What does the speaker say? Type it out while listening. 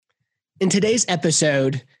In today's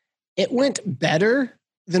episode, it went better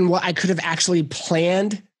than what I could have actually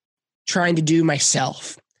planned trying to do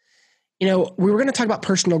myself. We were going to talk about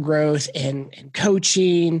personal growth and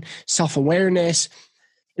coaching, self-awareness,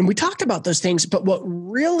 and we talked about those things. But what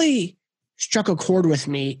really struck a chord with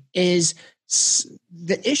me is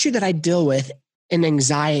the issue that I deal with in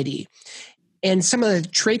anxiety and some of the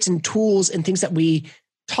traits and tools and things that we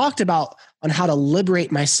talked about on how to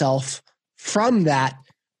liberate myself from that,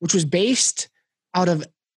 which was based out of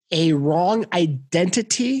a wrong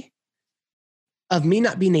identity of me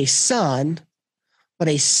not being a son, but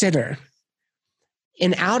a sinner.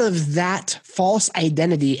 And out of that false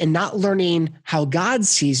identity and not learning how God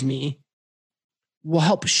sees me will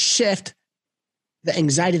help shift the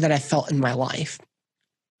anxiety that I felt in my life.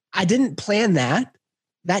 I didn't plan that.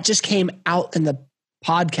 That just came out in the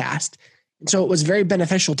podcast. And so it was very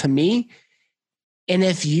beneficial to me. And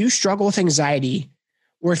if you struggle with anxiety,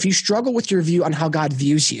 or if you struggle with your view on how God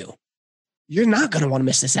views you, you're not going to want to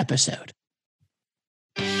miss this episode.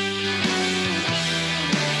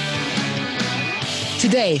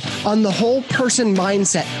 Today, on the whole person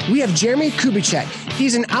mindset, we have Jeremie Kubicek.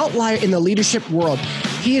 He's an outlier in the leadership world.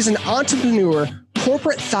 He is an entrepreneur,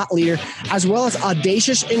 corporate thought leader, as well as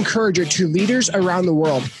audacious encourager to leaders around the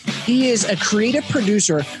world. He is a creative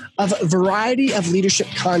producer of a variety of leadership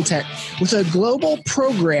content with a global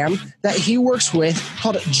program that he works with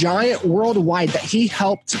called GiANT Worldwide that he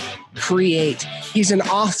helped create. He's an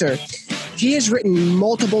author. He has written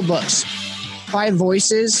multiple books, 5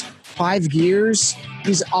 Voices, 5 Gears.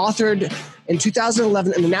 He's authored in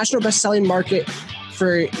 2011 in the national best-selling market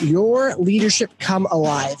for Your Leadership Come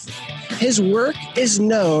Alive. His work is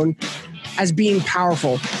known as being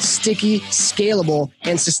powerful, sticky, scalable,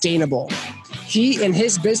 and sustainable. He and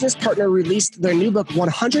his business partner released their new book,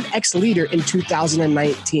 100X Leader, in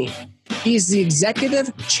 2019. He is the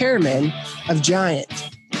executive chairman of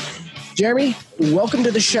GiANT. Jeremie, welcome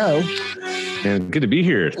to the show. And good to be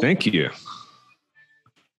here. Thank you.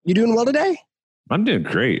 You doing well today? I'm doing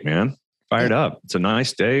great, man. Fired up. It's a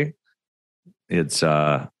nice day. It's,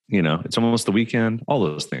 it's almost the weekend, all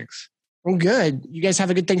those things. Well, good. You guys have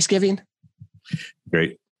a good Thanksgiving?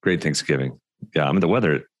 Great Thanksgiving. Yeah. The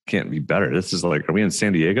weather can't be better. This is like, are we in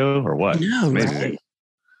San Diego or what? No, amazing. Right.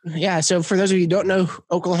 Yeah. So for those of you who don't know,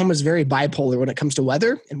 Oklahoma is very bipolar when it comes to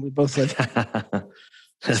weather, and we both live.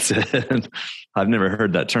 That's it. I've never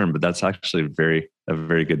heard that term, but that's actually a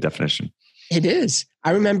very good definition. It is.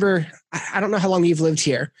 I remember, I don't know how long you've lived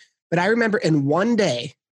here, but I remember in one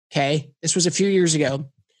day, okay, this was a few years ago,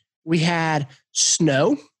 we had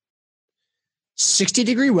snow,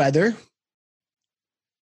 60-degree weather,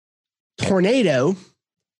 tornado,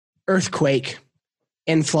 earthquake,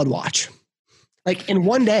 and flood watch. Like in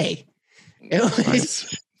one day. It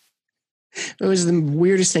was the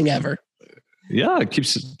weirdest thing ever. Yeah, it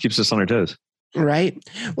keeps us on our toes. Right.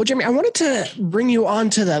 Well, Jeremie, I wanted to bring you on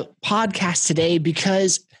to the podcast today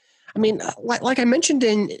because, like I mentioned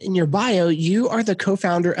in your bio, you are the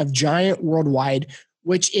co-founder of GiANT Worldwide,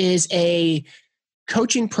 which is a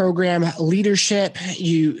coaching program, leadership.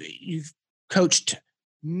 You've coached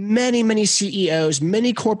many CEOs,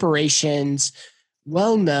 many corporations,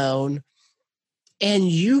 well-known, and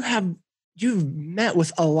you've met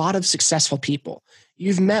with a lot of successful people.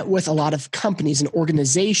 You've met with a lot of companies and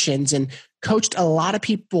organizations and coached a lot of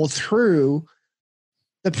people through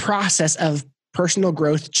the process of personal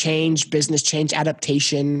growth, change, business change,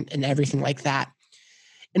 adaptation, and everything like that.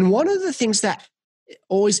 And one of the things that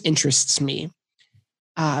always interests me,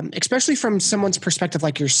 especially from someone's perspective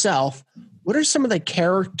like yourself, what are some of the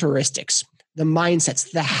characteristics, the mindsets,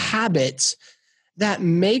 the habits that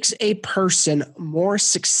makes a person more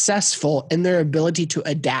successful in their ability to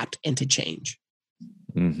adapt and to change?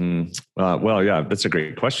 Mm-hmm. Well, yeah, that's a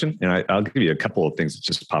great question. And I'll give you a couple of things that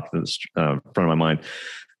just popped in front of my mind.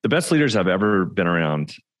 The best leaders I've ever been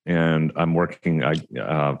around, and I'm working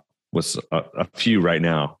with a few right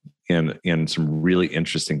now in some really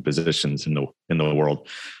interesting positions in the world.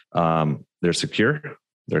 They're secure,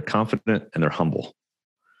 they're confident, and they're humble.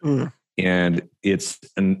 Mm. And it's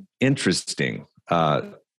an interesting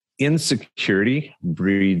insecurity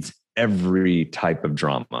breeds every type of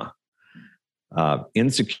drama.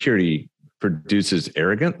 Insecurity produces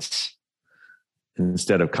arrogance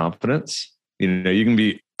instead of confidence. You can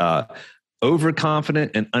be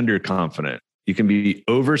overconfident and underconfident. You can be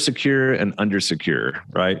oversecure and undersecure,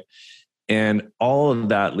 right? And all of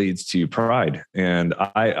that leads to pride. And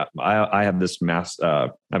I have this I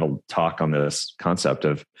have a talk on this concept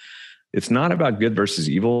of it's not about good versus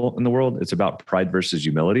evil in the world. It's about pride versus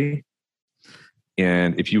humility.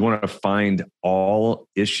 And if you want to find all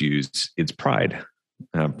issues, it's pride.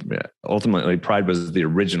 Ultimately, pride was the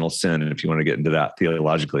original sin, if you want to get into that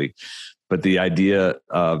theologically. But the idea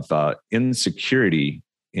of insecurity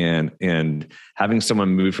and having someone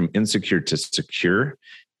move from insecure to secure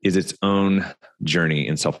is its own journey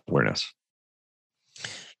in self-awareness.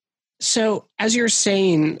 So as you're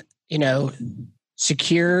saying,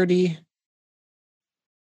 security.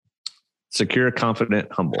 Secure,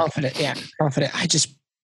 confident, humble. Confident, yeah. Confident.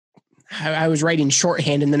 I was writing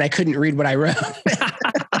shorthand and then I couldn't read what I wrote.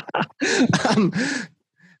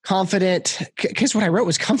 Confident, because what I wrote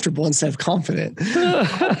was comfortable instead of confident.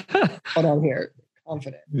 Hold on here.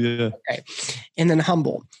 Confident. Yeah. Okay. And then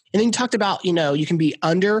humble. And then you talked about, you can be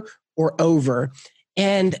under or over.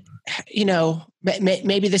 And,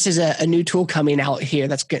 maybe this is a new tool coming out here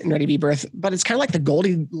that's getting ready to be birthed, but it's kind of like the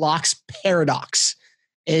Goldilocks paradox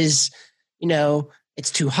is,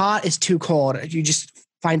 it's too hot, it's too cold. You just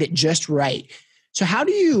find it just right. So how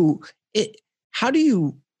do you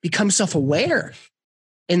become self-aware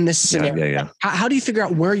in this scenario? Yeah. How do you figure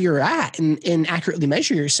out where you're at and accurately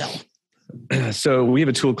measure yourself? So we have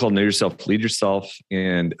a tool called Know Yourself, Lead Yourself,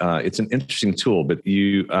 and it's an interesting tool. But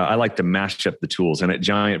I like to mash up the tools. And at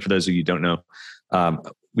GiANT, for those of you who don't know,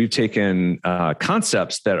 we've taken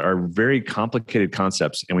concepts that are very complicated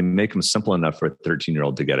concepts, and we make them simple enough for a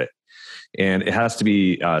 13-year-old to get it. And it has to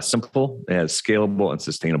be simple, it has scalable and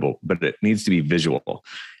sustainable, but it needs to be visual.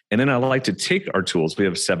 And then I like to take our tools. We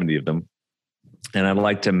have 70 of them, and I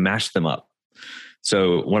like to mash them up.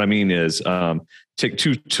 So what I mean is take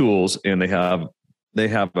two tools and they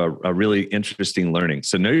have a really interesting learning.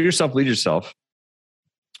 So Know Yourself, Lead Yourself,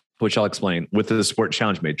 which I'll explain, with the Support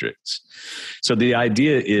Challenge Matrix. So the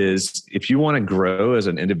idea is if you want to grow as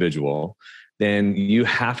an individual, then you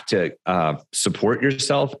have to support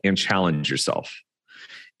yourself and challenge yourself.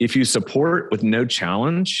 If you support with no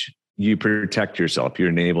challenge, you protect yourself. You're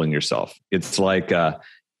enabling yourself. It's like,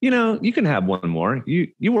 you can have one more.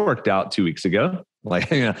 You worked out 2 weeks ago.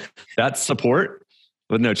 Like that's support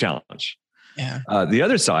with no challenge. Yeah. The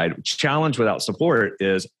other side, challenge without support,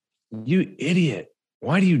 is you idiot.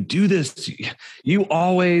 Why do you do this? You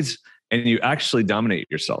always, and you actually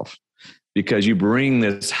dominate yourself because you bring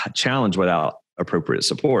this challenge without appropriate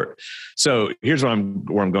support. So here's where I'm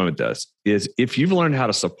going with this is if you've learned how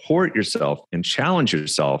to support yourself and challenge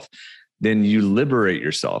yourself, then you liberate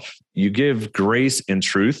yourself. You give grace and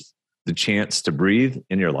truth the chance to breathe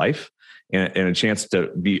in your life and a chance to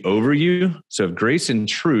be over you. So if grace and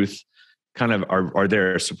truth kind of are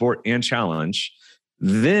there, support and challenge,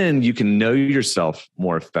 then you can know yourself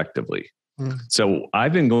more effectively. So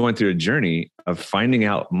I've been going through a journey of finding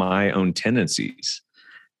out my own tendencies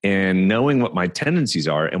and knowing what my tendencies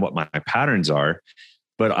are and what my patterns are.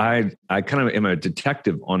 But I kind of am a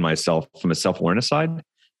detective on myself from a self-awareness side,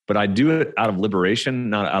 but I do it out of liberation,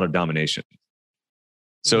 not out of domination.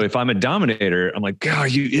 So if I'm a dominator, I'm like,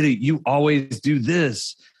 God, you idiot, you always do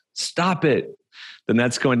this. Stop it. Then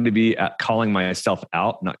that's going to be at calling myself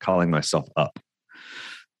out, not calling myself up.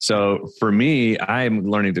 So for me, I'm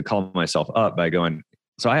learning to call myself up by going,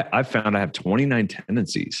 so I found I have 29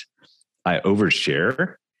 tendencies. I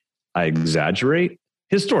overshare. I exaggerate.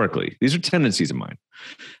 Historically, these are tendencies of mine.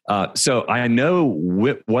 So I know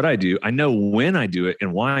what I do. I know when I do it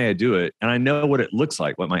and why I do it. And I know what it looks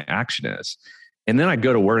like, what my action is. And then I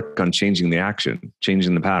go to work on changing the action,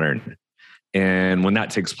 changing the pattern. And when that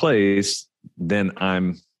takes place, then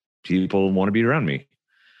people want to be around me,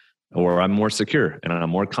 or I'm more secure and I'm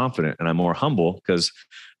more confident and I'm more humble because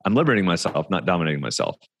I'm liberating myself, not dominating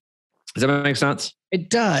myself. Does that make sense? It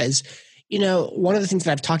does. One of the things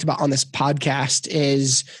that I've talked about on this podcast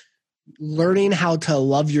is learning how to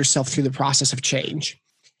love yourself through the process of change.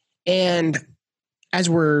 And as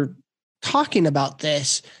we're talking about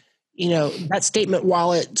this, that statement,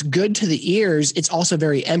 while it's good to the ears, it's also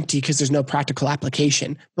very empty because there's no practical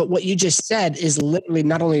application. But what you just said is literally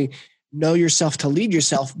not only know yourself to lead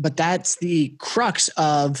yourself, but that's the crux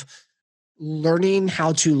of learning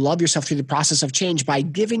how to love yourself through the process of change by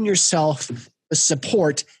giving yourself the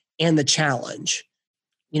support and the challenge.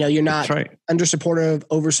 You're not under supportive,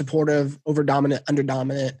 over dominant, under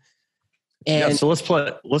dominant. And so let's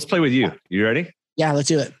play with you. You ready? Yeah, let's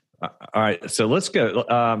do it. All right. So let's go.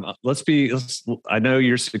 I know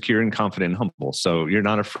you're secure and confident and humble. So you're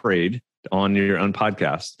not afraid on your own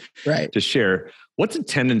podcast, right, to share. What's a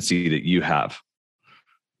tendency that you have?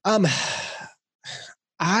 I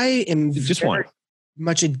am just one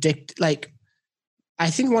much addicted. Like,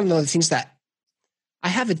 I think one of the things that I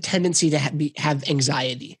have a tendency to have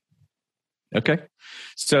anxiety. Okay.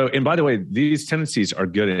 So, and by the way, these tendencies are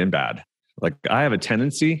good and bad. Like I have a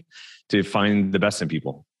tendency to find the best in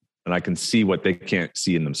people. and I can see what they can't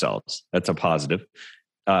see in themselves. That's a positive.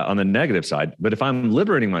 On the negative side, but if I'm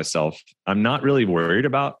liberating myself, I'm not really worried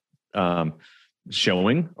about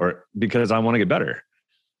showing, or because I want to get better.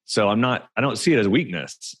 So I don't see it as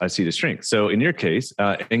weakness. I see it as strength. So in your case,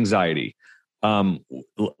 anxiety, when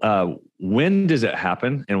does it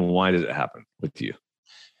happen and why does it happen with you?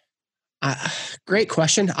 Great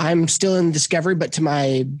question. I'm still in discovery, but to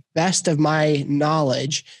my best of my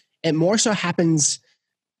knowledge, it more so happens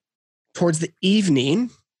towards the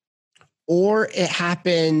evening, or it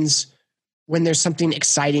happens when there's something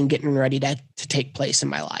exciting getting ready to take place in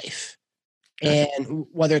my life. And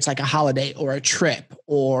whether it's like a holiday or a trip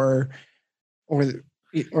or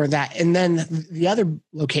that. And then the other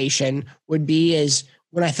location would be is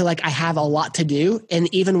when I feel like I have a lot to do.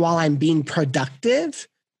 And even while I'm being productive,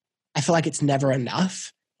 I feel like it's never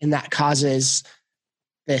enough. And that causes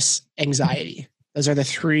this anxiety. Those are the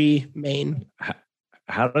three main.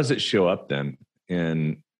 How does it show up then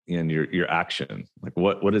in your action? Like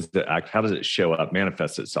what is the act? How does it show up,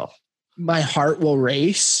 manifest itself? My heart will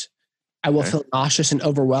race. I will feel nauseous and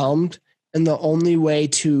overwhelmed. And the only way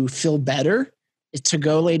to feel better is to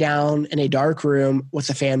go lay down in a dark room with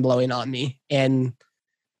a fan blowing on me and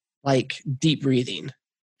like deep breathing.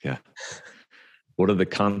 Yeah. What are the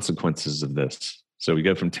consequences of this? So we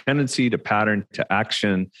go from tendency to pattern to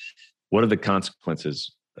action. What are the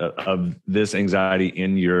consequences of this anxiety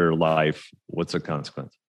in your life? What's the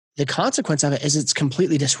consequence? The consequence of it is it's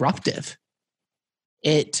completely disruptive.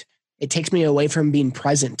 It takes me away from being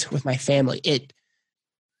present with my family. It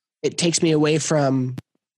takes me away from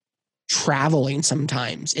traveling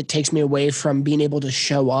sometimes. It takes me away from being able to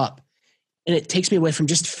show up. And it takes me away from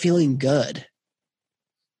just feeling good.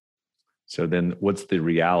 So then what's the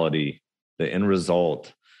reality, the end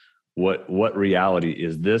result? What reality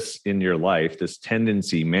is this in your life? This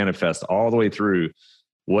tendency manifests all the way through.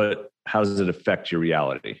 How does it affect your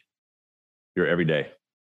reality, your everyday?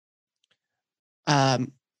 I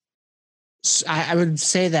would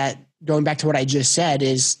say that going back to what I just said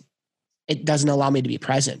is it doesn't allow me to be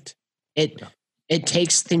present. It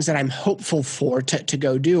takes things that I'm hopeful for to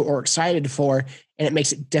go do or excited for, and it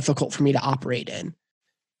makes it difficult for me to operate in.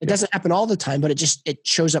 It doesn't happen all the time, but it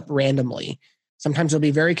shows up randomly. Sometimes it'll be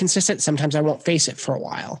very consistent. Sometimes I won't face it for a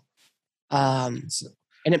while. And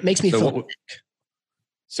it makes me feel sick.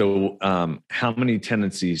 So how many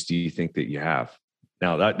tendencies do you think that you have?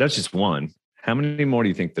 Now that's just one. How many more do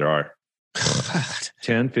you think there are?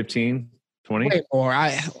 10, 15, 20? Way more.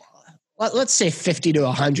 Let's say 50 to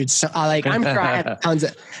 100. So, I'm sure I have tons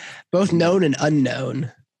of both known and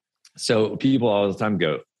unknown. So people all the time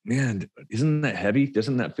go, man, isn't that heavy?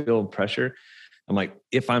 Doesn't that feel pressure? I'm like,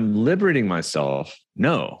 if I'm liberating myself,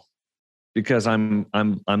 no, because I'm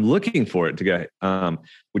looking for it to go.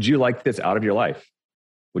 Would you like this out of your life?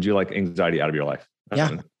 Would you like anxiety out of your life?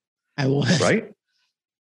 Yeah, I would.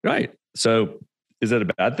 Right. So is that a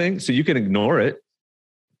bad thing? So you can ignore it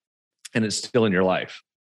and it's still in your life,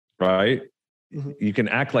 right? Mm-hmm. You can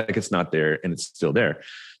act like it's not there and it's still there.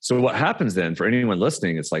 So what happens then for anyone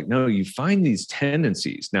listening, it's like, no, you find these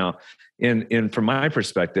tendencies. Now, from my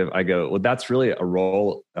perspective, I go, well, that's really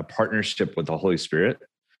a partnership with the Holy Spirit,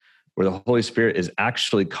 where the Holy Spirit is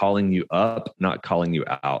actually calling you up, not calling you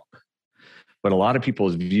out. But a lot of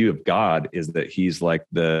people's view of God is that he's like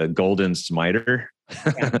the golden smiter.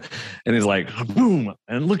 Yeah. And he's like, boom,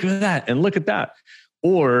 and look at that, and look at that.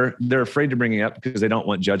 Or they're afraid to bring it up because they don't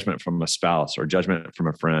want judgment from a spouse or judgment from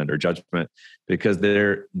a friend or judgment because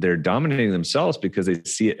they're dominating themselves because they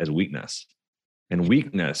see it as weakness. And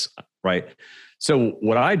weakness, right? So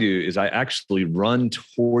what I do is I actually run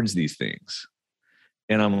towards these things.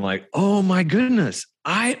 And I'm like, oh my goodness,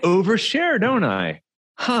 I overshare, don't I?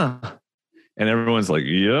 Huh. And everyone's like,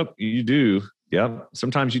 yep, you do. Yep.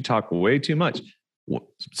 Sometimes you talk way too much.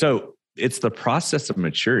 So it's the process of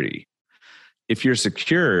maturity. If you're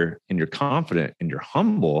secure and you're confident and you're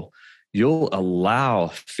humble, you'll allow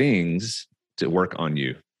things to work on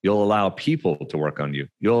you. You'll allow people to work on you.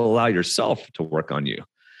 You'll allow yourself to work on you.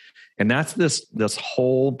 And that's this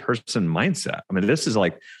whole person mindset. I mean, this is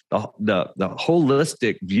like the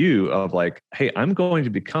holistic view of like, hey, I'm going to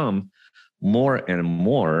become more and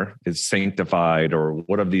more is sanctified, or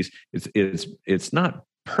what of these it's not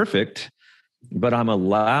perfect, but I'm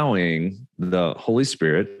allowing the Holy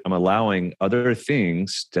Spirit, I'm allowing other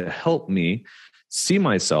things to help me see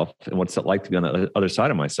myself and what's it like to be on the other side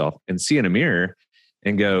of myself and see in a mirror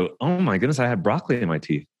and go, oh my goodness, I had broccoli in my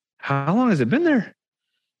teeth. How long has it been there?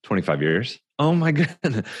 25 years. Oh my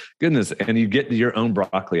goodness. And you get your own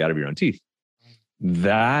broccoli out of your own teeth.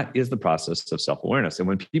 That is the process of self-awareness. And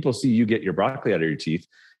when people see you get your broccoli out of your teeth,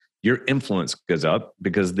 your influence goes up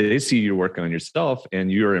because they see you working on yourself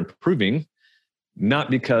and you're improving, not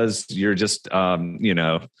because you're just, trying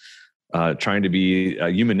to be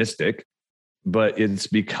humanistic, but it's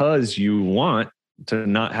because you want to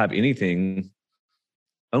not have anything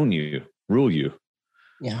own you, rule you,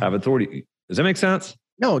 have authority. Does that make sense?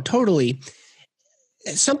 No, totally.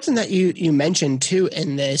 Something that you mentioned too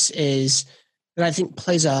in this is that I think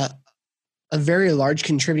plays a very large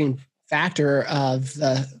contributing factor of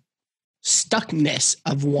the stuckness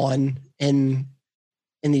of one in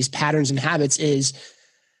these patterns and habits is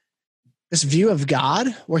this view of God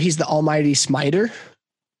where he's the almighty smiter.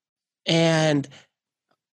 And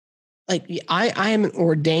like I am an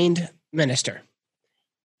ordained minister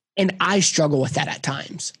and I struggle with that at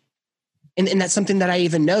times. And that's something that I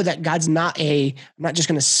even know that God's I'm not just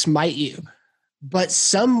going to smite you, but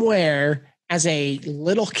somewhere as a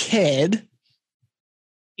little kid,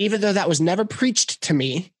 even though that was never preached to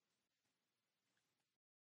me,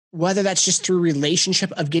 whether that's just through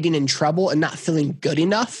relationship of getting in trouble and not feeling good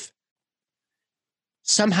enough,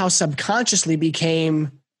 somehow subconsciously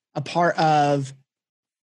became a part of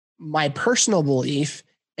my personal belief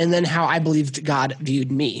and then how I believed God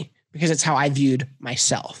viewed me, because it's how I viewed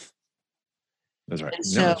myself. That's right.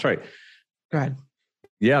 So, no, that's right. Go ahead.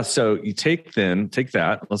 Yeah. So you take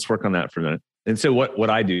that. Let's work on that for a minute. And so what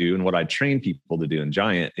I do and what I train people to do in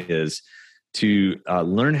GiANT is to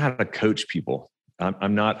learn how to coach people.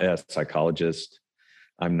 I'm not a psychologist.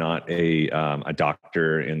 I'm not a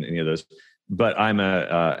doctor in any of those, but I'm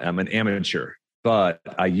an amateur. But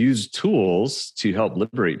I use tools to help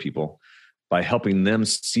liberate people by helping them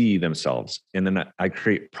see themselves. And then I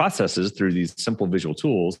create processes through these simple visual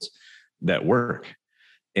tools that work.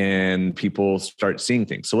 And people start seeing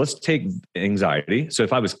things. So let's take anxiety. So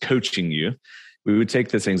if I was coaching you, we would take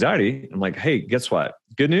this anxiety. I'm like, hey, guess what?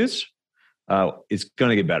 Good news, it's going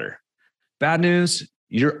to get better. Bad news,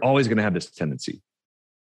 you're always going to have this tendency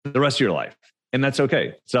the rest of your life. And that's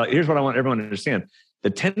okay. So here's what I want everyone to understand. The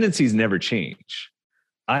tendencies never change.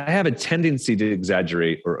 I have a tendency to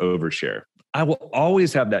exaggerate or overshare. I will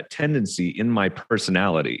always have that tendency in my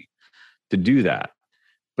personality to do that.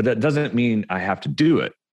 But that doesn't mean I have to do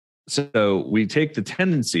it. So we take the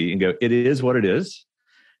tendency and go, it is what it is.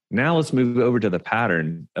 Now let's move over to the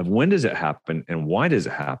pattern of when does it happen and why does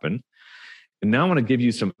it happen? And now I want to give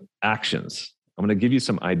you some actions. I'm going to give you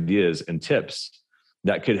some ideas and tips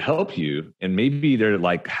that could help you. And maybe they're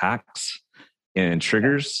like hacks and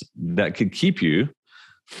triggers that could keep you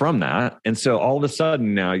from that. And so all of a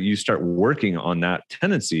sudden now you start working on that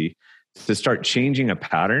tendency to start changing a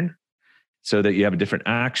pattern so that you have a different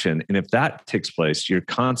action. And if that takes place, your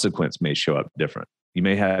consequence may show up different. You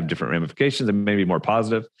may have different ramifications and maybe more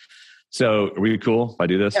positive. So are we cool if I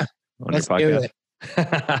do this on your podcast?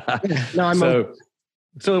 Yeah. No, I'm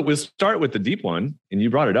So we'll start with the deep one. And you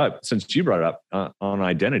brought it up, since you brought it up on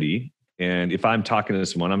identity. And if I'm talking to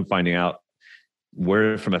someone, I'm finding out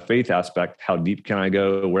where, from a faith aspect, how deep can I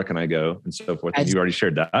go? Where can I go? And so forth. And you already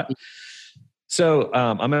shared that. So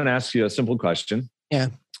I'm going to ask you a simple question. Yeah.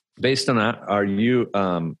 Based on that, are you,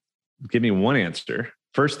 give me one answer.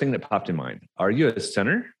 First thing that popped in mind. Are you a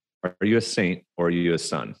sinner? Are you a saint? Or are you a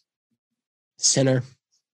son? Sinner.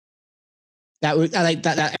 I like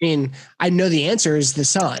that. I mean, I know the answer is the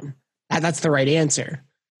son. That's the right answer.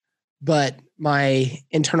 But my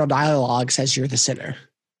internal dialogue says you're the sinner.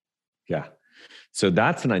 Yeah. So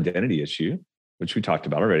that's an identity issue, which we talked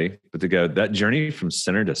about already. But to go that journey from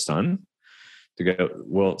sinner to son, to go,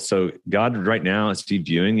 well, so God right now, is he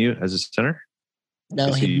viewing you as a sinner? No.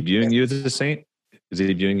 Is he viewing you as a saint? Is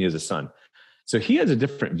he viewing you as a son? So he has a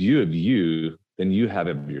different view of you than you have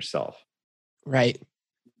of yourself. Right.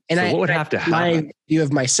 And so what would have to happen? My view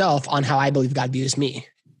of myself on how I believe God views me.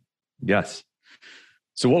 Yes.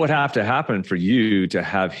 So what would have to happen for you to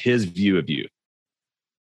have his view of you?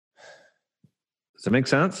 Does that make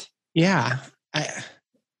sense? Yeah.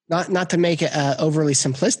 Not to make it an overly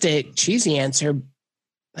simplistic, cheesy answer,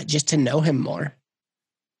 but just to know him more.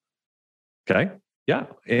 Okay. Yeah.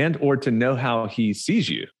 And or to know how he sees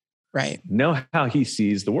you. Right. Know how he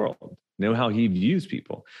sees the world. Know how he views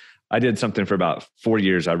people. I did something for about 4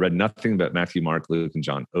 years. I read nothing but Matthew, Mark, Luke, and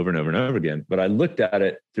John over and over and over again. But I looked at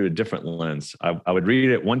it through a different lens. I would read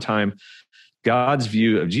it one time, God's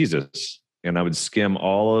view of Jesus, and I would skim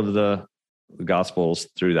all of the Gospels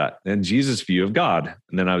through that. And Jesus' view of God.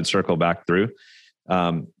 And then I would circle back through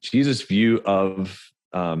Jesus' view of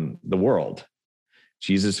the world.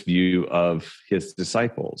 Jesus' view of his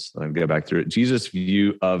disciples. And I'd go back through it. Jesus'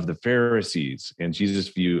 view of the Pharisees and Jesus'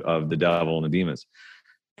 view of the devil and the demons.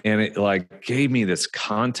 And it like gave me this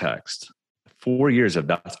context. 4 years of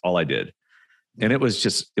that's all I did. And it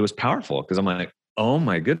was powerful because I'm like, oh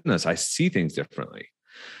my goodness, I see things differently.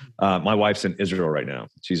 My wife's in Israel right now.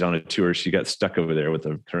 She's on a tour. She got stuck over there with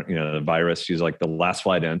the virus. She's like the last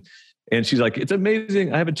flight in. And she's like, it's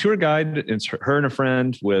amazing. I have a tour guide. It's her and a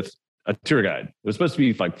friend with a tour guide. It was supposed to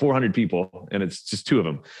be like 400 people, and it's just two of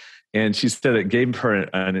them. And she said it gave her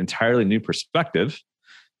an entirely new perspective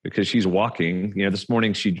because she's walking. This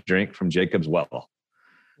morning she drank from Jacob's well.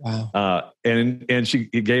 Wow. And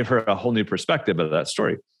it gave her a whole new perspective of that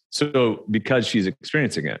story. So because she's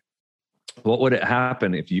experiencing it, what would it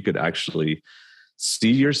happen if you could actually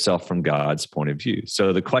see yourself from God's point of view?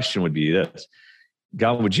 So the question would be this: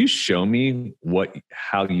 God, would you show me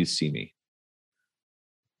how you see me?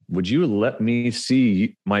 Would you let me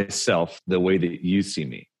see myself the way that you see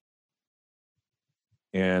me?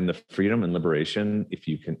 And the freedom and liberation, if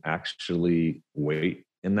you can actually wait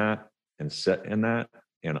in that and sit in that,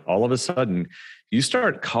 and all of a sudden you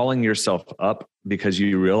start calling yourself up because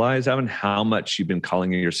you realize, Evan, how much you've been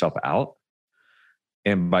calling yourself out.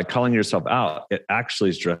 And by calling yourself out, it actually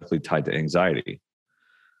is directly tied to anxiety.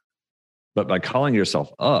 But by calling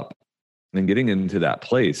yourself up and getting into that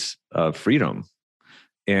place of freedom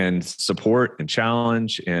and support and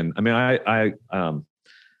challenge, and I mean, I'm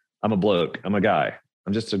a bloke. I'm a guy.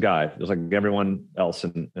 I'm just a guy, just like everyone else,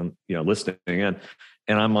 and listening in.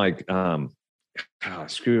 And I'm like, God,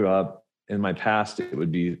 screw up. In my past, it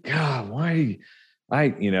would be, God, why?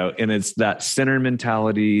 And it's that sinner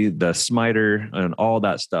mentality, the smiter, and all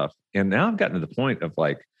that stuff. And now I've gotten to the point of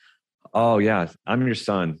like, oh yeah, I'm your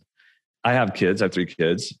son. I have kids. I have 3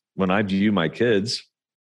 kids. When I view my kids,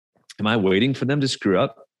 am I waiting for them to screw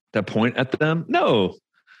up to point at them? No.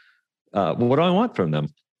 What do I want from them?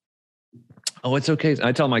 Oh, it's okay.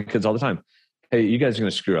 I tell my kids all the time, hey, you guys are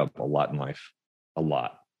going to screw up a lot in life. A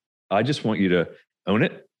lot. I just want you to own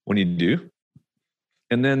it when you do,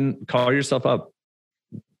 and then call yourself up.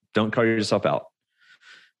 Don't call yourself out.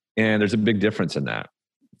 And there's a big difference in that.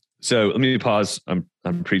 So let me pause. I'm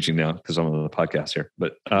preaching now because I'm on the podcast here,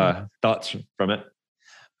 but thoughts from it?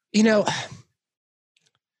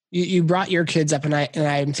 You brought your kids up, and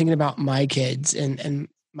I'm thinking about my kids and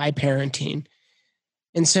my parenting.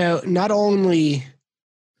 And so not only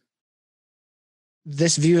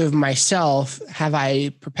this view of myself have I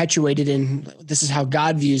perpetuated in this is how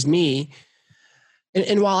God views me.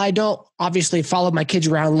 And while I don't obviously follow my kids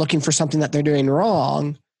around looking for something that they're doing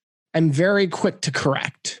wrong, I'm very quick to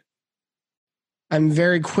correct. I'm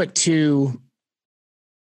very quick to,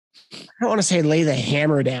 I don't want to say lay the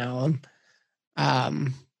hammer down, but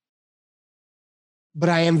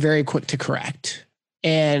I am very quick to correct.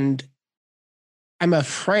 And I'm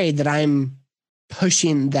afraid that I'm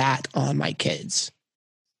pushing that on my kids.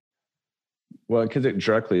 Well, because it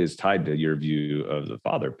directly is tied to your view of the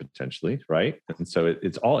father potentially, right? And so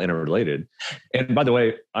it's all interrelated. And by the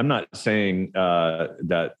way, I'm not saying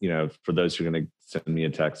that, for those who are going to send me a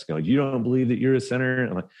text going, you don't believe that you're a sinner?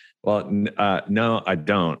 I'm like, well, no, I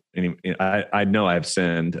don't. And I know I've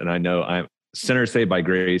sinned, and I know sinners saved by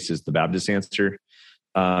grace is the Baptist answer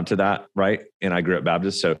to that, right? And I grew up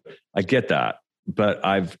Baptist, so I get that. But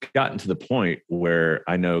I've gotten to the point where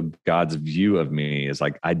I know God's view of me is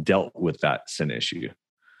like, I dealt with that sin issue.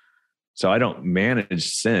 So I don't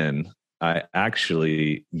manage sin. I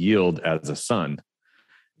actually yield as a son.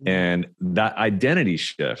 And that identity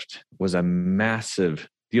shift was a massive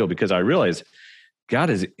deal because I realized God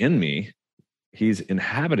is in me. He's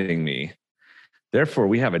inhabiting me. Therefore,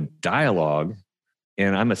 we have a dialogue,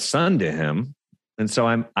 and I'm a son to him. And so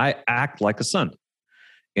I act like a son.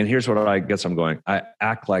 And here's what I guess I'm going. I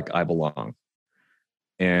act like I belong.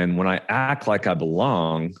 And when I act like I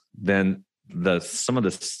belong, then some of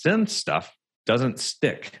the sin stuff doesn't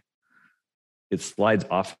stick. It slides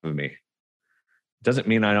off of me. Doesn't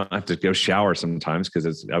mean I don't have to go shower sometimes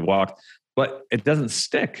because I walked, but it doesn't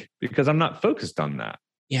stick because I'm not focused on that.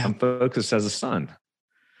 Yeah. I'm focused as a son.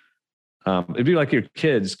 It'd be like your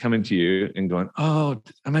kids coming to you and going, oh,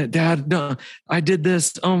 Dad, no, I did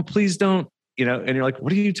this. Oh, please don't. And you're like,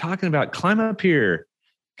 what are you talking about? Climb up here.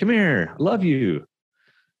 Come here. I love you.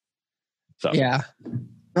 So yeah,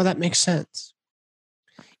 no, that makes sense.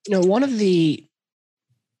 One of the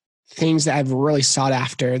things that I've really sought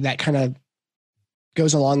after that kind of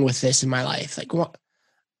goes along with this in my life, like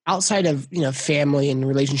outside of, family and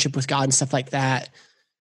relationship with God and stuff like that,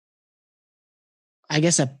 I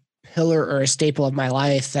guess a pillar or a staple of my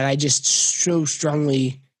life that I just so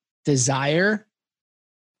strongly desire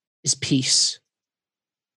is peace.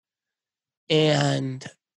 And,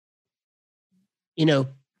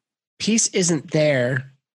 peace isn't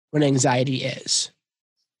there when anxiety is.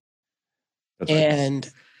 That's right.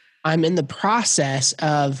 And I'm in the process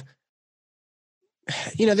of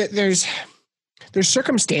there's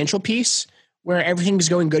circumstantial peace where everything's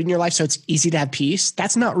going good in your life, so it's easy to have peace.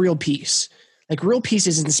 That's not real peace. Like real peace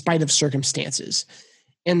is in spite of circumstances.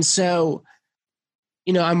 And so,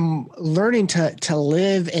 I'm learning to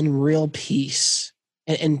live in real peace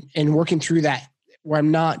and working through that where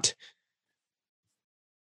I'm not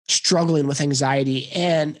struggling with anxiety.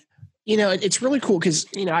 And, it's really cool because,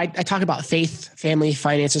 I talk about faith, family,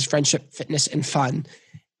 finances, friendship, fitness, and fun.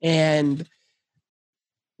 And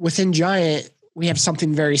within GiANT, we have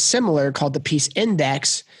something very similar called the Peace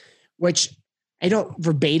Index, which I don't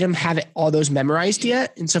verbatim have all those memorized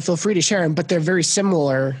yet. And so feel free to share them, but they're very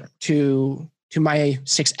similar to my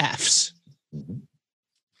 6 F's.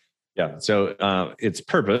 Yeah. So it's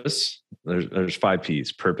purpose. There's 5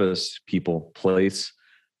 P's: purpose, people, place,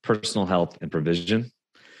 personal health, and provision.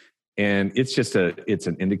 And it's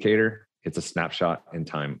an indicator. It's a snapshot in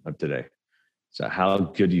time of today. So how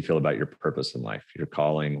good do you feel about your purpose in life, your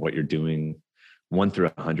calling, what you're doing, 1 through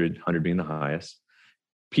 100, 100 being the highest.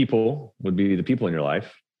 People would be the people in your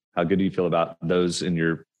life. How good do you feel about those in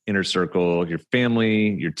your inner circle, your family,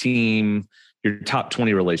 your team, your top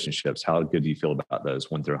 20 relationships? How good do you feel about those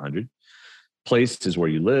 1 through 100? Place is where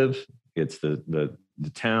you live. It's the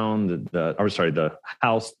town, the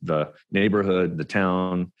house, the neighborhood, the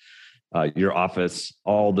town, your office,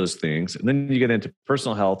 all those things. And then you get into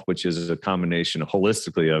personal health, which is a combination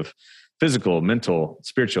holistically of physical, mental,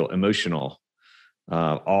 spiritual, emotional,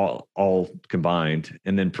 all combined.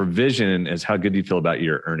 And then provision is how good do you feel about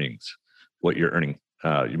your earnings, what you're earning,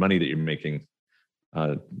 your money that you're making,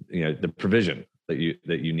 the provision that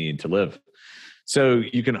you need to live. So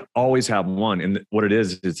you can always have one. And what it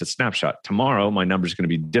is, it's a snapshot. Tomorrow, my number is going to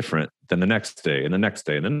be different than the next day and the next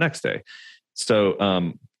day and the next day.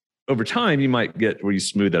 So over time, you might get where you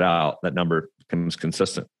smooth it out. That number becomes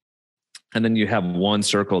consistent. And then you have one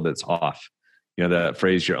circle that's off. That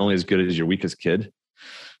phrase, you're only as good as your weakest kid.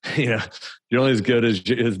 You're only as good as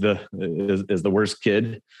the worst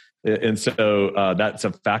kid. And so that's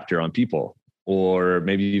a factor on people. Or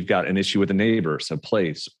maybe you've got an issue with a neighbor, some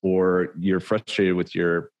place, or you're frustrated with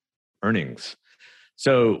your earnings.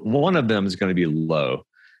 So one of them is going to be low.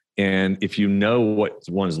 And if you know what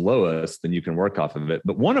one is lowest, then you can work off of it.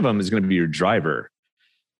 But one of them is going to be your driver.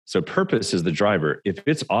 So purpose is the driver. If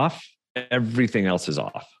it's off, everything else is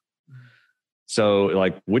off. So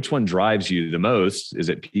like, which one drives you the most? Is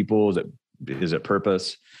it people? Is it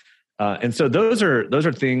purpose? And so those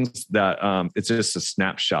are things that it's just a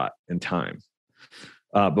snapshot in time.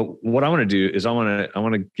 But what I want to do is I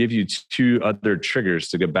want to give you 2 other triggers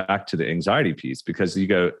to go back to the anxiety piece, because you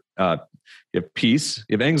go, you have peace,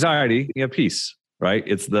 you have anxiety, you have peace, right?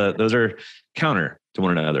 Those are counter to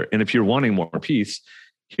one another. And if you're wanting more peace,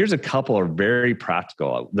 here's a couple of very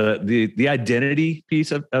practical. The identity piece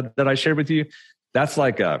that I shared with you, that's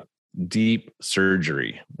like a deep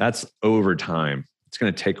surgery. That's over time. It's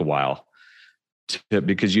going to take a while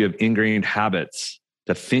because you have ingrained habits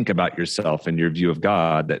to think about yourself and your view of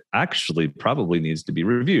God that actually probably needs to be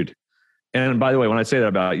reviewed. And by the way, when I say that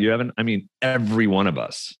about you, Evan, I mean every one of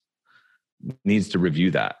us needs to review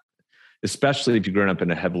that, especially if you've grown up in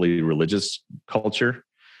a heavily religious culture.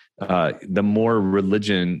 The more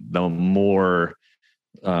religion, the more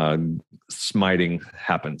smiting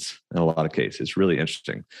happens in a lot of cases. It's really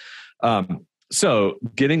interesting. So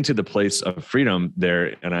getting to the place of freedom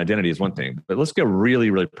there and identity is one thing, but let's go really,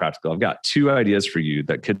 really practical. I've got 2 ideas for you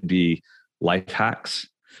that could be life hacks.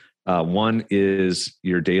 One is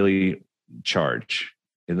your daily charge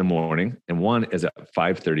in the morning, and one is at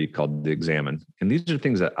 5:30 called the examine. And these are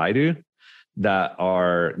things that I do that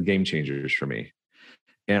are game changers for me.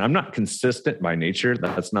 And I'm not consistent by nature.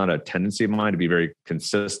 That's not a tendency of mine to be very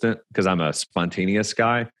consistent because I'm a spontaneous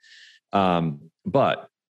guy. But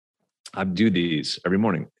I do these every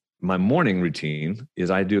morning. My morning routine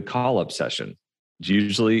is I do a call-up session.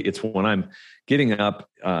 Usually it's when I'm getting up.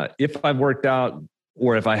 If I've worked out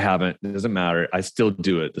or if I haven't, it doesn't matter. I still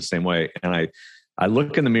do it the same way. And I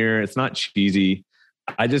look in the mirror. It's not cheesy.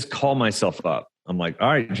 I just call myself up. I'm like, all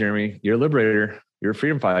right, Jeremie, you're a liberator. You're a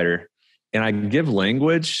freedom fighter. And I give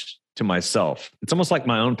language to myself. It's almost like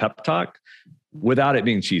my own pep talk without it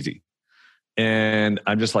being cheesy. And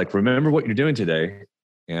I'm just like, remember what you're doing today.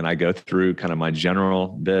 And I go through kind of my general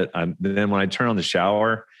bit. Then when I turn on the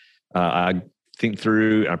shower, I think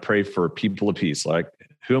through, I pray for people of peace. Like,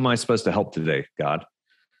 who am I supposed to help today, God?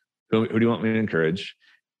 Who do you want me to encourage?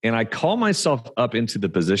 And I call myself up into the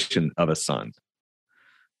position of a son.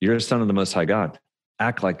 You're a son of the Most High God.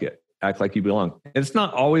 Act like it. Act like you belong. And it's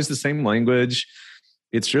not always the same language.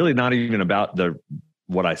 It's really not even about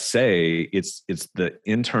what I say. It's the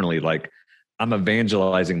internally, like I'm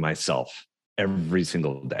evangelizing myself every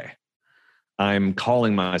single day. I'm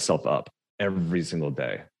calling myself up every single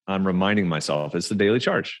day. I'm reminding myself it's the daily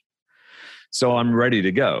charge. So I'm ready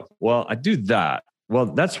to go. Well, I do that. Well,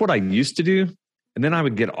 that's what I used to do. And then I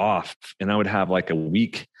would get off and I would have like a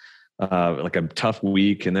week, like a tough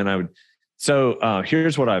week. And then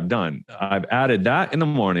here's what I've done. I've added that in the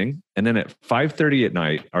morning, and then at 5:30 at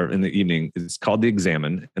night or in the evening, it's called the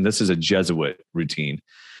Examine. And this is a Jesuit routine.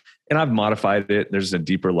 And I've modified it. There's a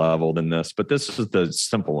deeper level than this, but this is the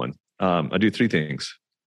simple one. I do 3 things.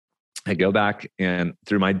 I go back and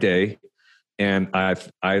through my day, and I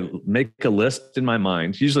make a list in my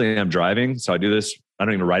mind. Usually I'm driving, so I do this. I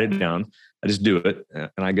don't even write it down. I just do it. And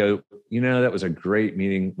I go, that was a great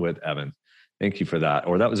meeting with Evan. Thank you for that.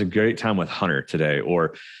 Or that was a great time with Hunter today.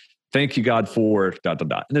 Or thank you, God, for ...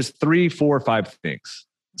 And there's 3, 4, 5 things.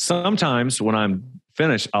 Sometimes when I'm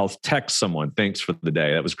finished, I'll text someone, thanks for the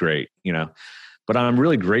day. That was great, but I'm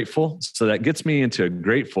really grateful. So that gets me into a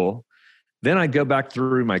grateful. Then I go back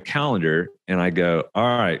through my calendar and I go,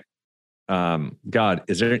 all right, God,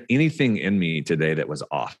 is there anything in me today that was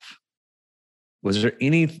off? Was there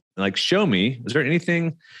show me, was there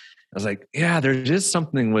anything? I was like, yeah, there's just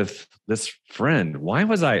something with this friend. Why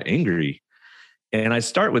was I angry? And I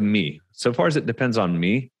start with me. So far as it depends on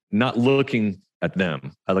me, not looking at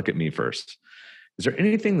them. I look at me first. Is there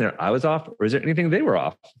anything that I was off, or is there anything they were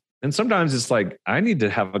off? And sometimes it's like, I need to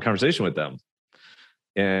have a conversation with them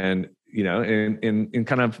and, and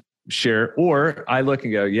kind of share, or I look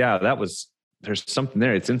and go, yeah, there's something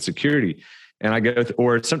there. It's insecurity. And I go,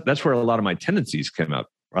 that's where a lot of my tendencies came up.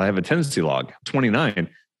 I have a tendency log, 29.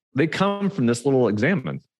 They come from this little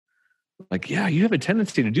Examine. Like, yeah, you have a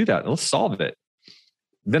tendency to do that. Let's solve it.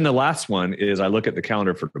 Then the last one is I look at the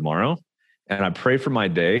calendar for tomorrow and I pray for my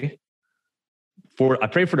day. I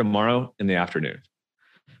pray for tomorrow in the afternoon.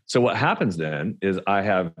 So what happens then is I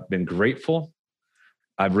have been grateful.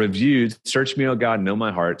 I've reviewed, search me, oh God, know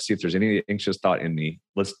my heart, see if there's any anxious thought in me.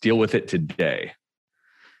 Let's deal with it today.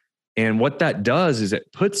 And what that does is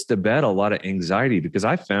it puts to bed a lot of anxiety, because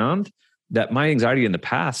I found that my anxiety in the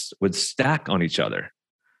past would stack on each other.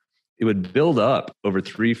 It would build up over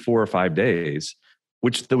 3, 4, or 5 days,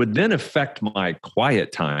 which would then affect my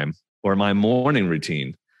quiet time or my morning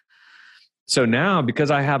routine. So now, because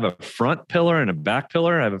I have a front pillar and a back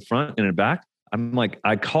pillar, I have a front and a back, I'm like,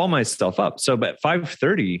 I call myself up. So at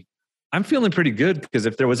 5:30, I'm feeling pretty good, because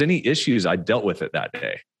if there was any issues, I dealt with it that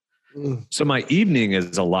day. So my evening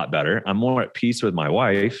is a lot better. I'm more at peace with my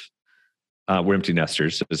wife. We're empty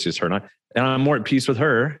nesters, so it's just her and I. And I'm more at peace with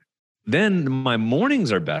her. Then my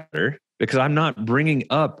mornings are better because I'm not bringing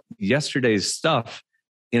up yesterday's stuff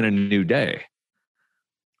in a new day.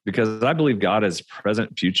 Because I believe God is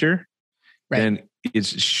present, future, right. And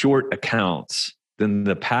it's short accounts. Then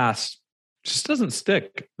the past just doesn't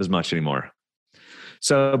stick as much anymore.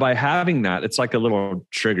 So by having that, it's like a little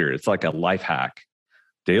trigger. It's like a life hack.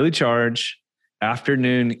 Daily charge,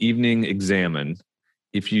 afternoon, evening Examine.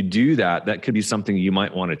 If you do that, that could be something you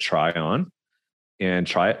might want to try on and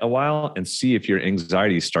try it a while and see if your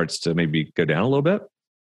anxiety starts to maybe go down a little bit,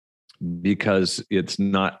 because it's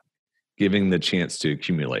not giving the chance to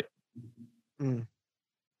accumulate.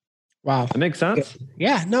 Wow. That makes sense?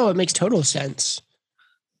 Yeah, no, it makes total sense.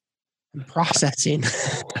 I'm processing.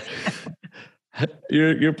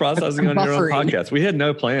 You're processing on your own podcast. We had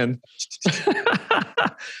no plan.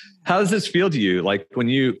 How does this feel to you? Like when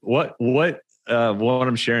what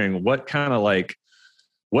I'm sharing, what kind of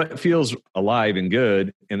what feels alive and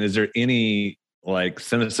good? And is there any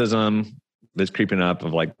cynicism that's creeping up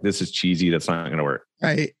of this is cheesy, that's not going to work?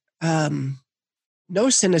 Right. No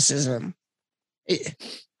cynicism. The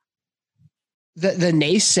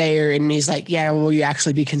naysayer in me is like, yeah, will you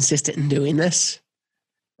actually be consistent in doing this?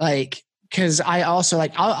 Because I also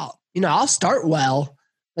I'll start well,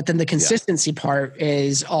 but then the consistency part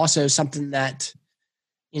is also something that,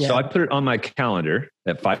 So I put it on my calendar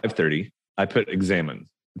at 5:30. I put Examine.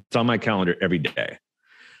 It's on my calendar every day.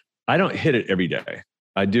 I don't hit it every day.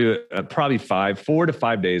 I do it probably 4 to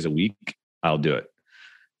 5 days a week. I'll do it.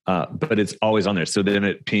 But it's always on there. So then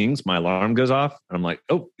it pings, my alarm goes off, and I'm like,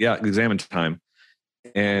 oh yeah, Examine time.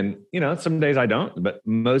 And some days I don't, but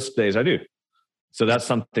most days I do. So that's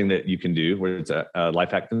something that you can do where it's a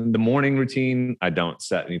life hack. In the morning routine, I don't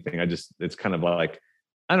set anything. It's kind of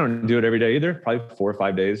I don't do it every day either. Probably 4 or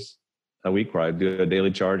 5 days a week where I do a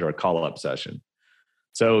daily charge or a call-up session.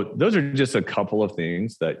 So those are just a couple of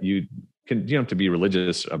things that you don't have to be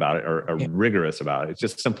religious about it or rigorous about it. It's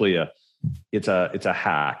just simply it's a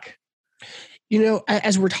hack.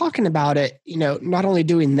 As we're talking about it, not only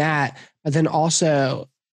doing that, but then also,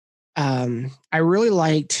 I really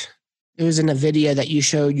liked it was in a video that you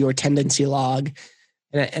showed your tendency log,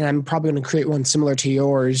 and I'm probably going to create one similar to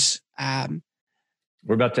yours.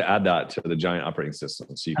 We're about to add that to the GiANT operating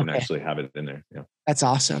system, so you can Okay. actually have it in there. Yeah, That's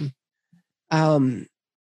awesome. But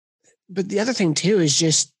the other thing too is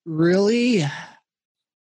just really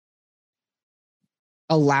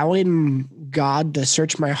allowing God to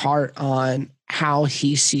search my heart on how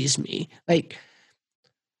he sees me. Like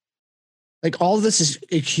all of this is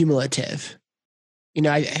cumulative. You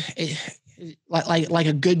know, like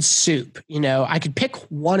a good soup, you know, I could pick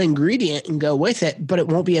one ingredient and go with it, but it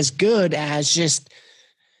won't be as good as just.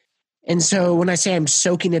 And so when I say I'm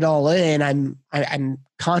soaking it all in, I'm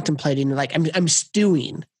contemplating, like I'm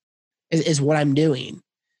stewing is what I'm doing.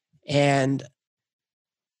 And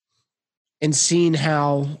seeing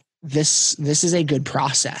how this is a good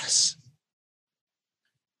process.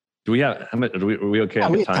 Are we okay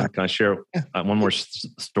on time? Can I share one more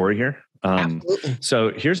story here? Absolutely.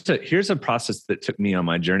 So here's a process that took me on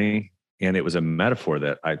my journey, and it was a metaphor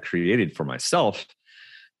that I created for myself,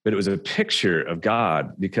 but it was a picture of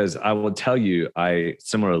God, because I will tell you, I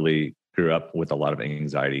similarly grew up with a lot of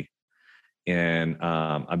anxiety, and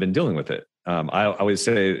I've been dealing with it. I always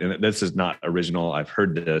say, and this is not original, I've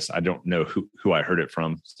heard this, I don't know who I heard it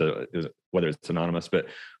from, so whether it's anonymous, but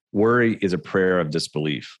worry is a prayer of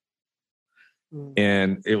disbelief.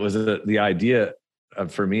 And it was the idea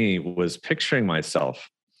for me was picturing myself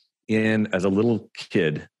as a little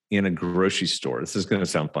kid in a grocery store. This is going to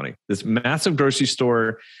sound funny. This massive grocery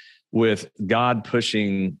store with God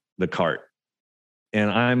pushing the cart. And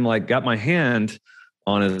I'm like, got my hand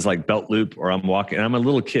on his like belt loop, or I'm walking, and I'm a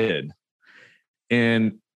little kid.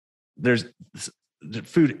 And there's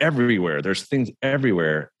food everywhere. There's things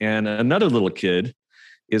everywhere. And another little kid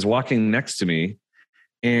is walking next to me.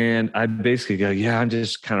 And I basically go, yeah, I'm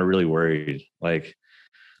just kind of really worried. Like,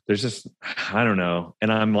 there's just, I don't know.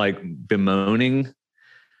 And I'm like bemoaning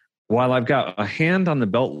while I've got a hand on the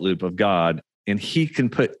belt loop of God, and he can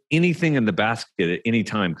put anything in the basket at any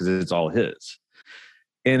time because it's all his.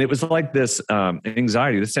 And it was like this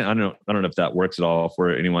anxiety. This thing, I don't know if that works at all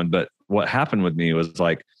for anyone, but what happened with me was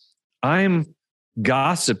like, I'm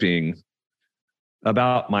gossiping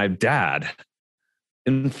about my dad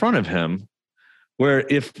in front of him. Where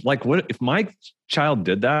if my child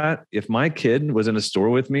did that, if my kid was in a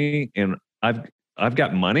store with me and I've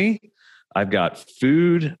got money, I've got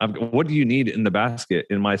food, what do you need in the basket?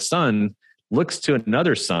 And my son looks to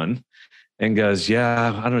another son and goes,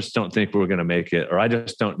 yeah, I just don't think we're going to make it. Or I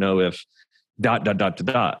just don't know if ...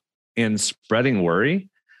 And spreading worry,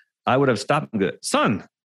 I would have stopped and go, son,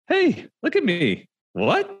 hey, look at me.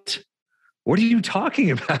 What are you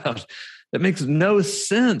talking about? That makes no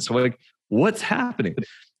sense. Like, what's happening?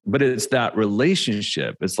 But it's that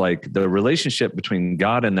relationship. It's like the relationship between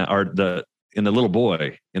God and the little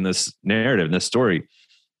boy in this narrative, in this story.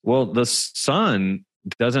 Well, the son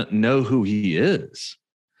doesn't know who he is.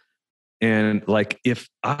 And like, if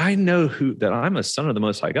I know that I'm a son of the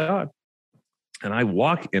Most High God, and I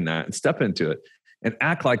walk in that and step into it and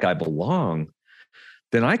act like I belong,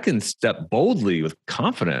 then I can step boldly with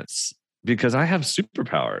confidence because I have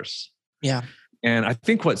superpowers. Yeah. And I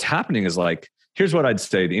think what's happening is like, here's what I'd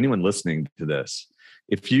say to anyone listening to this.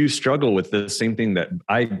 If you struggle with the same thing that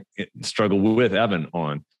I struggle with Evan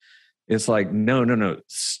on, it's like, no.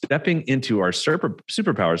 Stepping into our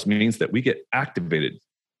superpowers means that we get activated.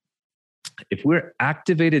 If we're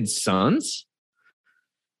activated sons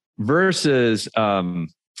versus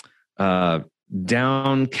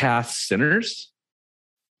downcast sinners,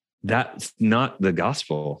 that's not the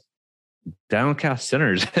gospel. Downcast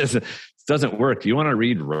sinners doesn't work. You want to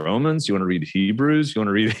read Romans? You want to read Hebrews? You want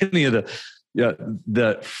to read any of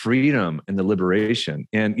the freedom and the liberation?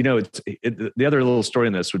 And the other little story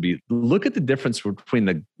in this would be, look at the difference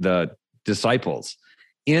between the disciples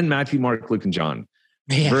in Matthew, Mark, Luke, and John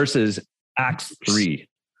versus Acts 3,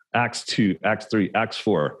 Acts 2, Acts 3, Acts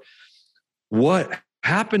 4. What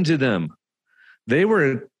happened to them? They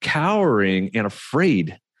were cowering and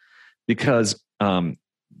afraid because they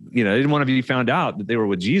didn't want to be found out that they were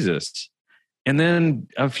with Jesus. And then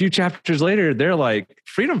a few chapters later, they're like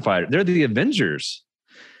freedom fighters. They're the Avengers.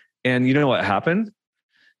 And you know what happened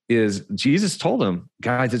is Jesus told them,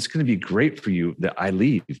 guys, it's going to be great for you that I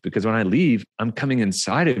leave, because when I leave, I'm coming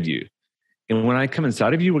inside of you. And when I come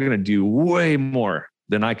inside of you, we're going to do way more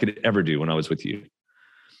than I could ever do when I was with you.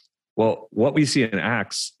 Well, what we see in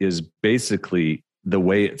Acts is basically the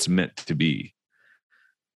way it's meant to be.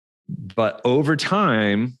 But over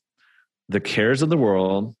time, the cares of the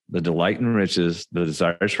world, the delight in riches, the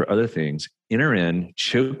desires for other things enter in,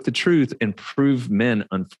 choke the truth, and prove men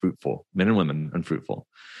and women unfruitful.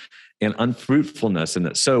 and unfruitfulness in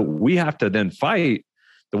it. So we have to then fight.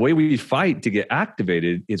 The way we fight to get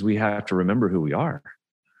activated is we have to remember who we are.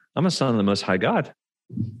 I'm a son of the Most High God.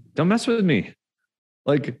 Don't mess with me.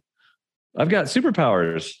 Like, I've got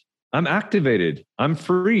superpowers. I'm activated. I'm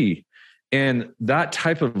free. And that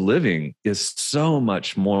type of living is so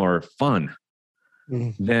much more fun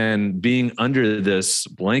than being under this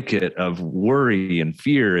blanket of worry and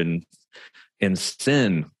fear and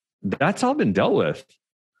sin. That's all been dealt with.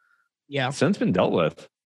 Yeah. Sin's been dealt with.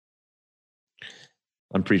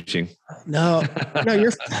 I'm preaching. No,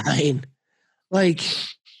 you're fine. Like,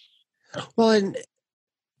 well, and,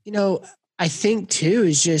 I think too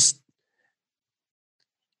is just,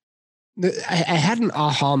 I had an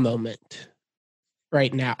aha moment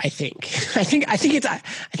right now. I think I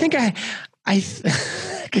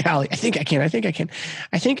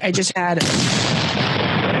just had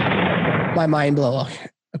my mind blow.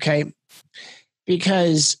 Okay.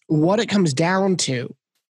 Because what it comes down to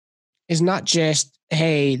is not just,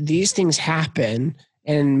 hey, these things happen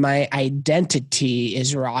and my identity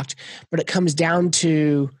is rocked, but it comes down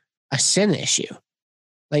to a sin issue.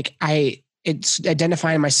 Like it's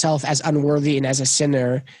identifying myself as unworthy and as a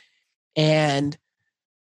sinner. And,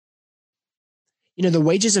 the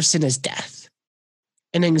wages of sin is death.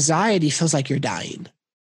 And anxiety feels like you're dying.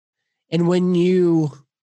 And when you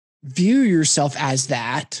view yourself as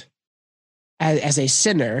that, as a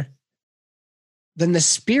sinner, then the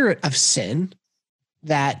spirit of sin,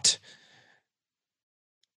 that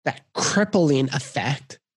crippling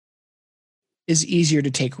effect, is easier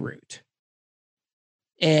to take root.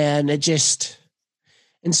 And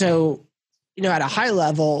so, at a high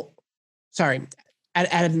level, at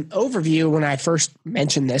an overview, when I first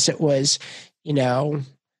mentioned this, it was,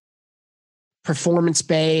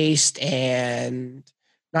 performance-based and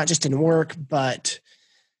not just in work, but,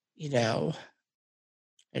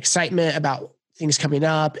 excitement about things coming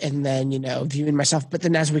up and then, viewing myself. But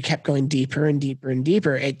then as we kept going deeper and deeper and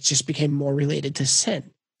deeper, it just became more related to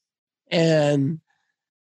sin. And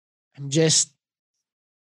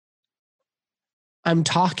I'm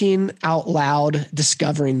talking out loud,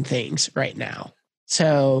 discovering things right now.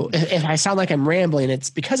 So if I sound like I'm rambling, it's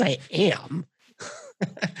because I am.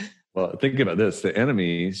 Well, think about this. The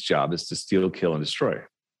enemy's job is to steal, kill, and destroy.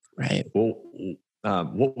 Right. Well,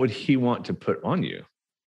 what would he want to put on you?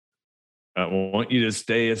 I want you to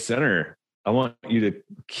stay a sinner. I want you to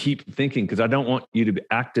keep thinking, because I don't want you to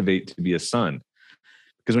activate to be a son.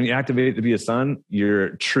 Because when you activate to be a son, you're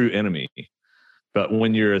a true enemy. But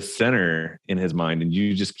when you're a sinner in his mind and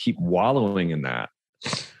you just keep wallowing in that,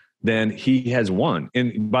 then he has won.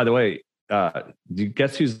 And by the way,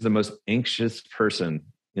 guess who's the most anxious person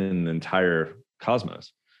in the entire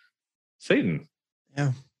cosmos? Satan.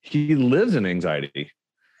 Yeah. He lives in anxiety.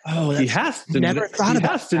 Oh, he has to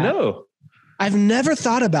know. I've never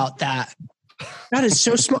thought about that. That is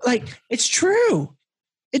so smart. Like, it's true.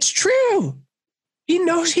 It's true. He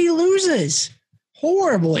knows he loses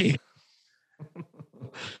horribly.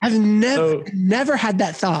 I've never had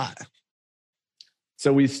that thought.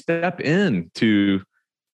 So we step into,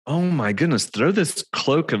 oh my goodness, throw this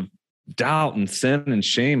cloak of doubt and sin and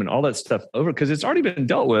shame and all that stuff over, because it's already been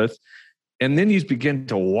dealt with. And then you begin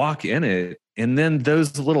to walk in it. And then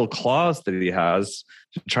those little claws that he has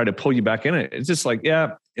to try to pull you back in it, it's just like,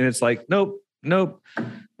 yeah. And it's like, nope.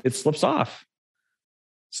 It slips off.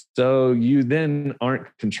 So you then aren't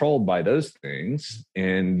controlled by those things,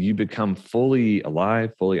 and you become fully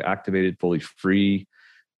alive, fully activated, fully free.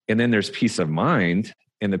 And then there's peace of mind,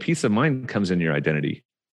 and the peace of mind comes in your identity.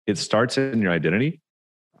 It starts in your identity.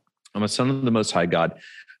 I'm a son of the Most High God.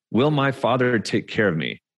 Will my Father take care of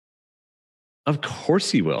me? Of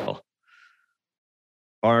course he will.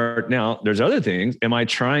 Now, there's other things. Am I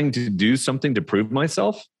trying to do something to prove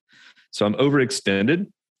myself? So I'm overextended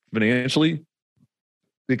financially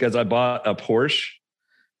because I bought a Porsche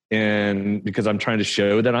and because I'm trying to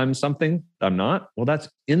show that I'm something I'm not. Well, that's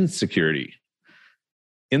insecurity.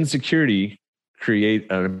 Insecurity create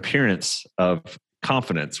an appearance of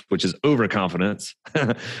confidence, which is overconfidence,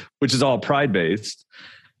 which is all pride-based.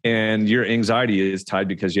 And your anxiety is tied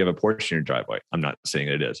because you have a Porsche in your driveway. I'm not saying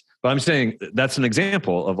it is, but I'm saying that's an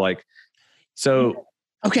example of like, so.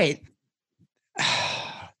 Okay.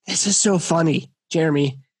 This is so funny,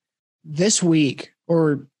 Jeremy. This week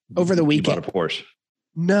or over the weekend. You bought a Porsche.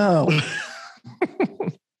 No.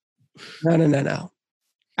 No.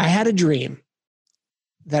 I had a dream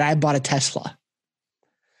that I bought a Tesla.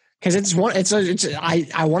 Because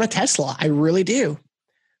I want a Tesla. I really do.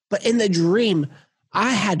 But in the dream,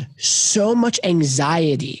 I had so much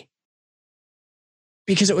anxiety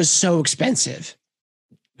because it was so expensive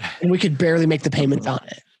and we could barely make the payments on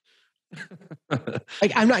it.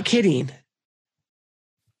 Like, I'm not kidding.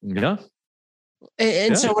 Yeah.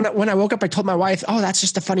 And so when I woke up, I told my wife, oh, that's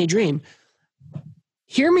just a funny dream.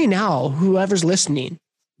 Hear me now, whoever's listening.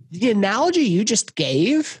 The analogy you just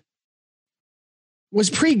gave was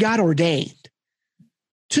pre-God ordained,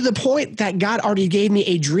 to the point that God already gave me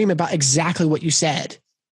a dream about exactly what you said.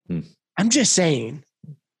 I'm just saying.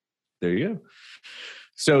 There you go.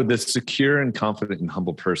 So the secure and confident and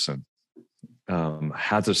humble person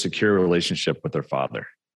has a secure relationship with their Father.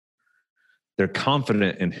 They're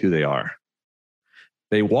confident in who they are.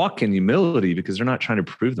 They walk in humility because they're not trying to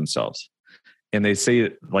prove themselves. And they say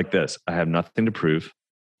it like this: I have nothing to prove.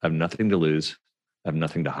 I have nothing to lose. I have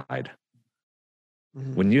nothing to hide.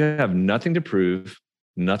 Mm-hmm. When you have nothing to prove,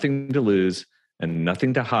 nothing to lose, and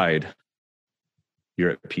nothing to hide,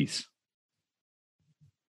 you're at peace.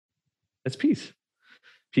 It's peace.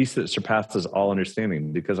 Peace that surpasses all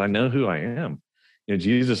understanding, because I know who I am. You know,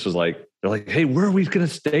 Jesus was like, they're like, hey, where are we going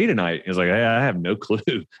to stay tonight? He was like, hey, I have no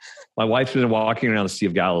clue. My wife's been walking around the Sea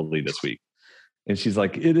of Galilee this week. And she's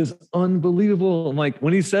like, it is unbelievable. I'm like,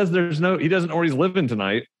 when he says he doesn't know where he's living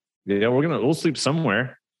tonight. Yeah, we'll sleep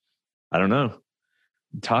somewhere. I don't know.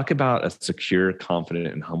 Talk about a secure, confident,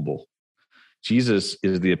 and humble. Jesus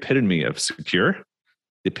is the epitome of secure,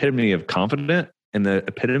 the epitome of confident, and the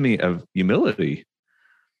epitome of humility,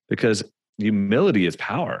 because humility is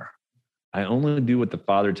power. I only do what the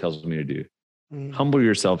Father tells me to do. Humble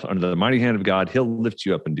yourself under the mighty hand of God. He'll lift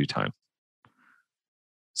you up in due time.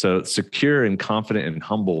 So secure and confident and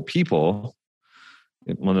humble people,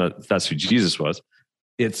 well, that's who Jesus was.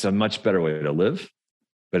 It's a much better way to live,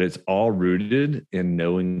 but it's all rooted in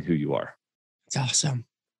knowing who you are. It's awesome.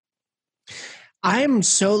 I'm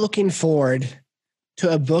so looking forward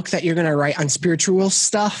to a book that you're going to write on spiritual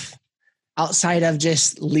stuff outside of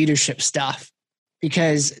just leadership stuff,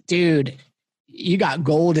 because, dude, you got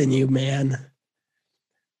gold in you, man.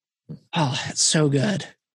 Oh, that's so good.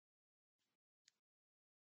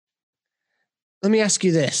 Let me ask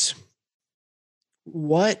you this.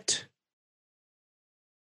 When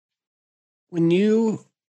you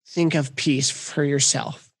think of peace for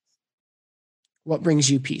yourself, what brings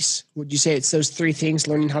you peace? Would you say it's those three things: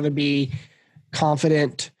 learning how to be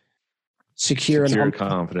confident, secure, and humble?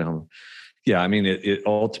 Confident, humble. Yeah, I mean, it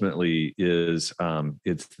ultimately is.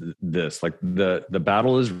 It's this: like the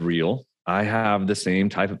battle is real. I have the same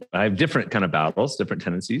I have different kind of battles, different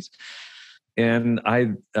tendencies, and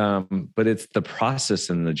but it's the process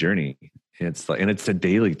and the journey. It's like, and it's a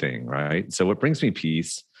daily thing, right? So what brings me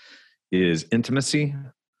peace is intimacy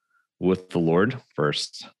with the Lord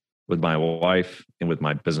first, with my wife, and with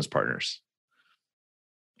my business partners.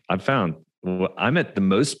 I've found I'm at the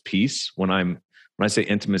most peace when I say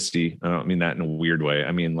intimacy, I don't mean that in a weird way.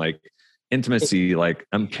 I mean, like, intimacy, like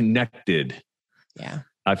I'm connected. Yeah.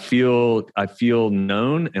 I feel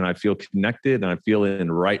known, and I feel connected, and I feel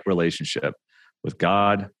in right relationship with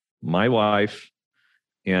God, my wife,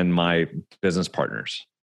 and my business partners.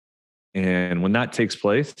 And when that takes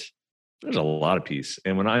place, there's a lot of peace.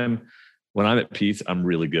 And when I'm at peace, I'm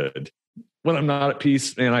really good. When I'm not at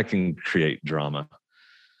peace, man, I can create drama.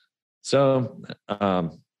 So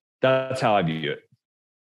that's how I view it.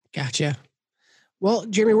 Gotcha. Well,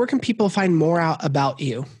 Jeremie, where can people find more out about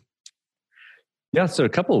you? Yeah, so a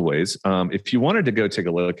couple of ways. If you wanted to go take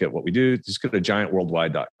a look at what we do, just go to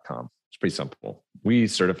giantworldwide.com. It's pretty simple. We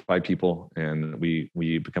certify people, and we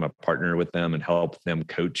become a partner with them and help them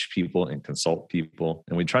coach people and consult people.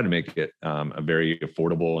 And we try to make it a very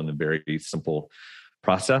affordable and a very simple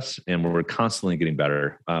process. And we're constantly getting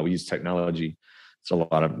better. We use technology. It's a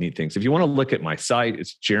lot of neat things. If you want to look at my site,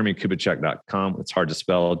 it's jeremiekubicek.com. It's hard to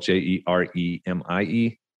spell,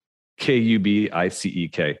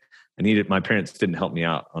 JeremieKubicek. I needed, my parents didn't help me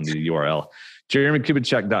out on the URL,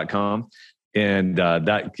 jeremiekubicek.com. And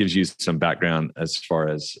that gives you some background as far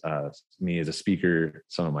as me as a speaker,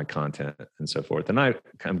 some of my content, and so forth. And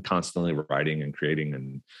I'm constantly writing and creating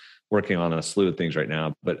and working on a slew of things right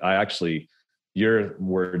now. But your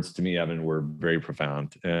words to me, Evan, were very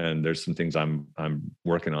profound. And there's some things I'm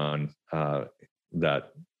working on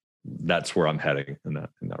that's where I'm heading in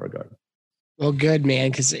that regard. Well, good, man,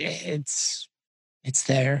 because it's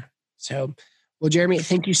there. So, well, Jeremie,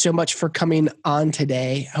 thank you so much for coming on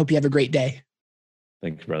today. I hope you have a great day.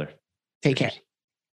 Thank you, brother. Take care.